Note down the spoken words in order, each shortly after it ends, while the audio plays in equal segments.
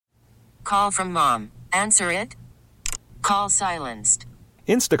Call from mom. Answer it. Call silenced.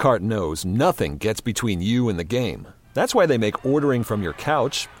 Instacart knows nothing gets between you and the game. That's why they make ordering from your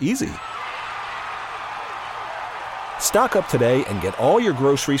couch easy. Stock up today and get all your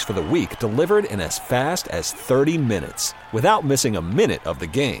groceries for the week delivered in as fast as 30 minutes without missing a minute of the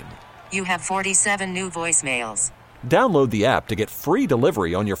game. You have 47 new voicemails. Download the app to get free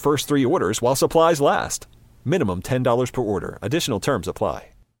delivery on your first 3 orders while supplies last. Minimum $10 per order. Additional terms apply.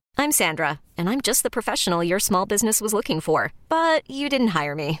 I'm Sandra, and I'm just the professional your small business was looking for. But you didn't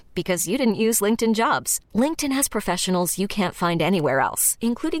hire me because you didn't use LinkedIn Jobs. LinkedIn has professionals you can't find anywhere else,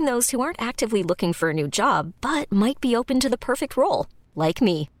 including those who aren't actively looking for a new job, but might be open to the perfect role, like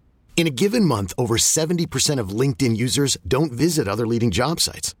me. In a given month, over 70% of LinkedIn users don't visit other leading job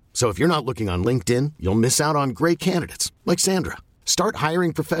sites. So if you're not looking on LinkedIn, you'll miss out on great candidates like Sandra. Start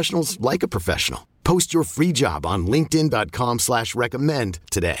hiring professionals like a professional. Post your free job on linkedin.com/recommend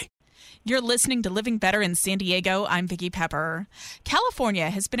today. You're listening to Living Better in San Diego. I'm Vicki Pepper. California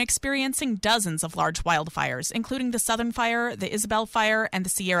has been experiencing dozens of large wildfires, including the Southern Fire, the Isabel Fire, and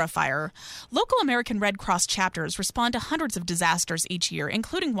the Sierra Fire. Local American Red Cross chapters respond to hundreds of disasters each year,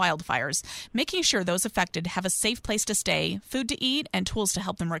 including wildfires, making sure those affected have a safe place to stay, food to eat, and tools to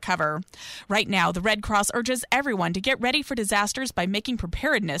help them recover. Right now, the Red Cross urges everyone to get ready for disasters by making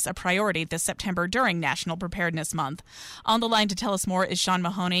preparedness a priority this September during National Preparedness Month. On the line to tell us more is Sean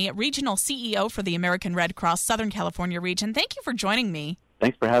Mahoney, Regional CEO for the American Red Cross Southern California region. Thank you for joining me.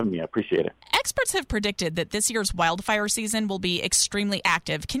 Thanks for having me. I appreciate it. Experts have predicted that this year's wildfire season will be extremely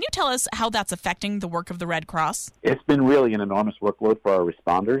active. Can you tell us how that's affecting the work of the Red Cross? It's been really an enormous workload for our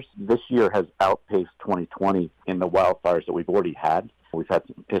responders. This year has outpaced 2020 in the wildfires that we've already had. We've had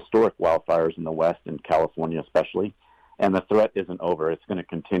some historic wildfires in the West, in California especially, and the threat isn't over. It's going to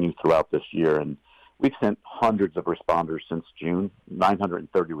continue throughout this year, and we've sent hundreds of responders since June,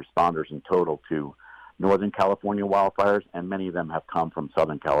 930 responders in total to Northern California wildfires, and many of them have come from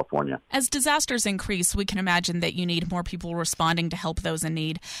Southern California. As disasters increase, we can imagine that you need more people responding to help those in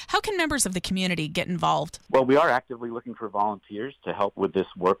need. How can members of the community get involved? Well, we are actively looking for volunteers to help with this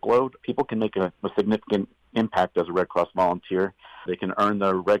workload. People can make a significant impact as a Red Cross volunteer. They can earn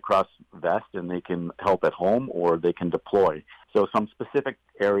their Red Cross vest and they can help at home or they can deploy. So some specific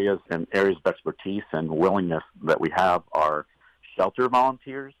areas and areas of expertise and willingness that we have are shelter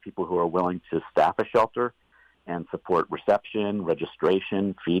volunteers, people who are willing to staff a shelter and support reception,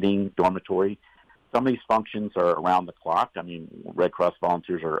 registration, feeding, dormitory. Some of these functions are around the clock. I mean, Red Cross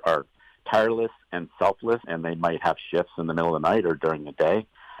volunteers are tireless and selfless, and they might have shifts in the middle of the night or during the day.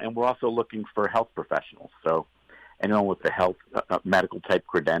 And we're also looking for health professionals. So anyone with a health medical type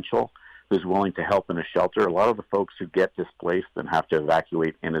credential who's willing to help in a shelter. A lot of the folks who get displaced and have to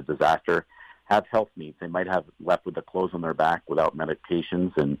evacuate in a disaster have health needs. They might have left with the clothes on their back without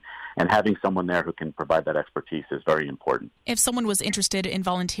medications, and having someone there who can provide that expertise is very important. If someone was interested in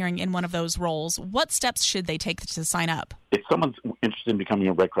volunteering in one of those roles, what steps should they take to sign up? If someone's interested in becoming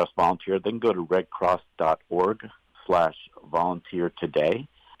a Red Cross volunteer, they can go to redcross.org/volunteer today,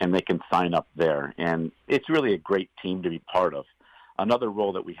 and they can sign up there. And it's really a great team to be part of. Another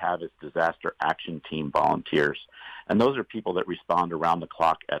role that we have is disaster action team volunteers. And those are people that respond around the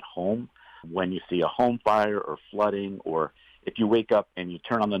clock at home when you see a home fire or flooding, or if you wake up and you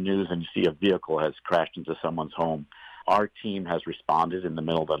turn on the news and you see a vehicle has crashed into someone's home. Our team has responded in the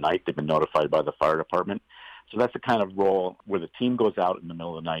middle of the night. They've been notified by the fire department. So that's the kind of role where the team goes out in the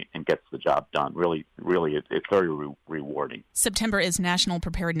middle of the night and gets the job done. Really, it's very rewarding. September is National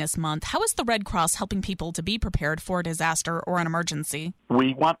Preparedness Month. How is the Red Cross helping people to be prepared for a disaster or an emergency?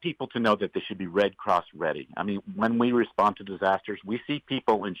 We want people to know that they should be Red Cross ready. I mean, when we respond to disasters, we see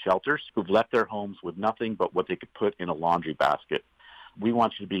people in shelters who've left their homes with nothing but what they could put in a laundry basket. We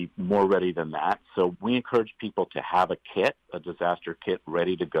want you to be more ready than that. So we encourage people to have a kit, a disaster kit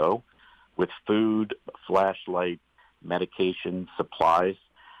ready to go, with food, flashlight, medication, supplies,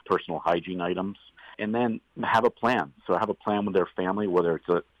 personal hygiene items, and then have a plan. So have a plan with their family, whether it's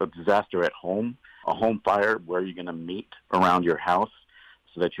a disaster at home, a home fire, where you're going to meet around your house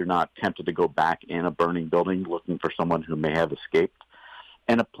so that you're not tempted to go back in a burning building looking for someone who may have escaped,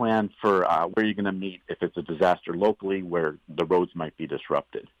 and a plan for where you're going to meet if it's a disaster locally where the roads might be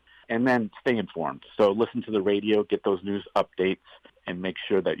disrupted. And then stay informed. So listen to the radio, get those news updates, and make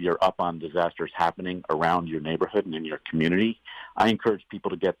sure that you're up on disasters happening around your neighborhood and in your community. I encourage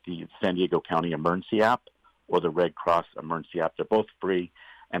people to get the San Diego County Emergency app or the Red Cross Emergency app. They're both free.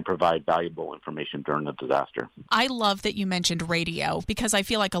 and provide valuable information during the disaster. I love that you mentioned radio, because I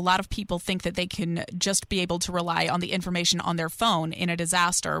feel like a lot of people think that they can just be able to rely on the information on their phone in a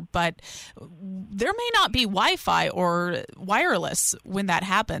disaster, but there may not be Wi-Fi or wireless when that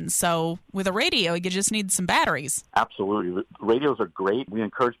happens. So with a radio, you just need some batteries. Absolutely. Radios are great. We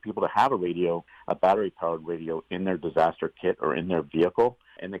encourage people to have a radio, a battery-powered radio, in their disaster kit or in their vehicle,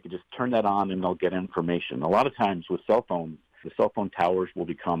 and they can just turn that on and they'll get information. A lot of times with cell phones, the cell phone towers will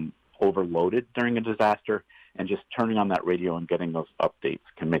become overloaded during a disaster, and just turning on that radio and getting those updates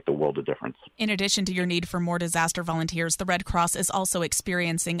can make the world a difference. In addition to your need for more disaster volunteers, the Red Cross is also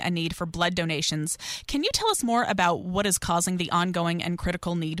experiencing a need for blood donations. Can you tell us more about what is causing the ongoing and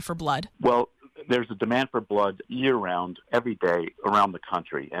critical need for blood? Well, there's a demand for blood year-round, every day around the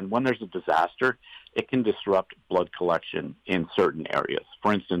country. And when there's a disaster, it can disrupt blood collection in certain areas.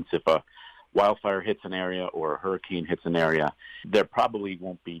 For instance, if a wildfire hits an area or a hurricane hits an area, there probably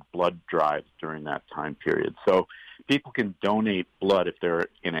won't be blood drives during that time period. So people can donate blood if they're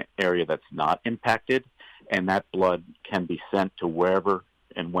in an area that's not impacted, and that blood can be sent to wherever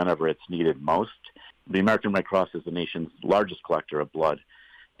and whenever it's needed most. The American Red Cross is the nation's largest collector of blood,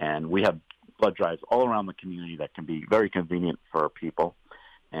 and we have blood drives all around the community that can be very convenient for our people.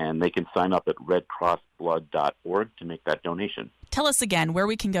 And they can sign up at redcrossblood.org to make that donation. Tell us again where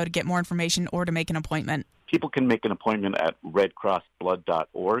we can go to get more information or to make an appointment. People can make an appointment at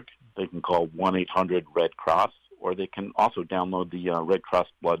redcrossblood.org. They can call 1-800-RED-CROSS, or they can also download the Red Cross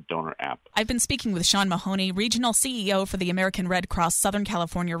Blood Donor app. I've been speaking with Sean Mahoney, Regional CEO for the American Red Cross Southern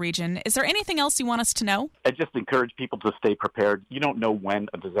California region. Is there anything else you want us to know? I just encourage people to stay prepared. You don't know when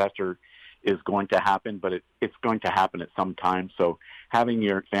a disaster is going to happen, but it's going to happen at some time. So having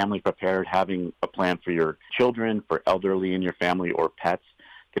your family prepared, having a plan for your children, for elderly in your family, or pets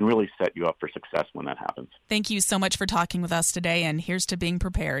can really set you up for success when that happens. Thank you so much for talking with us today, and here's to being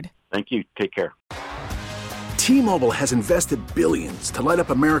prepared. Thank you. Take care. T-Mobile has invested billions to light up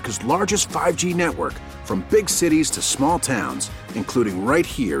America's largest 5G network, from big cities to small towns, including right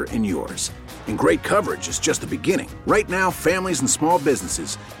here in yours. And great coverage is just the beginning. Right now, families and small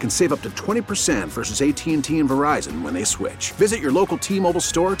businesses can save up to 20% versus AT&T and Verizon when they switch. Visit your local T-Mobile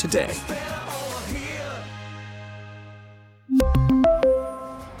store today.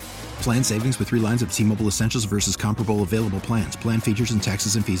 Plan savings with 3 lines of T-Mobile Essentials versus comparable available plans. Plan features and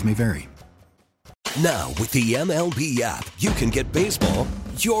taxes and fees may vary. Now, with the MLB app, you can get baseball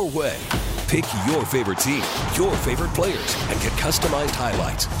your way. Pick your favorite team, your favorite players, and get customized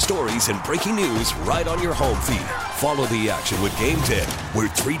highlights, stories, and breaking news right on your home feed. Follow the action with Game 10, where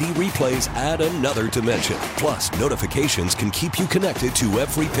 3D replays add another dimension. Plus, notifications can keep you connected to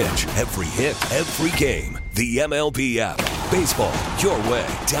every pitch, every hit, every game. The MLB app. Baseball your way.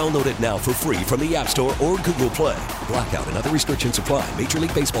 Download it now for free from the App Store or Google Play. Blackout and other restrictions apply. Major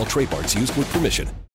League Baseball trademarks used with permission.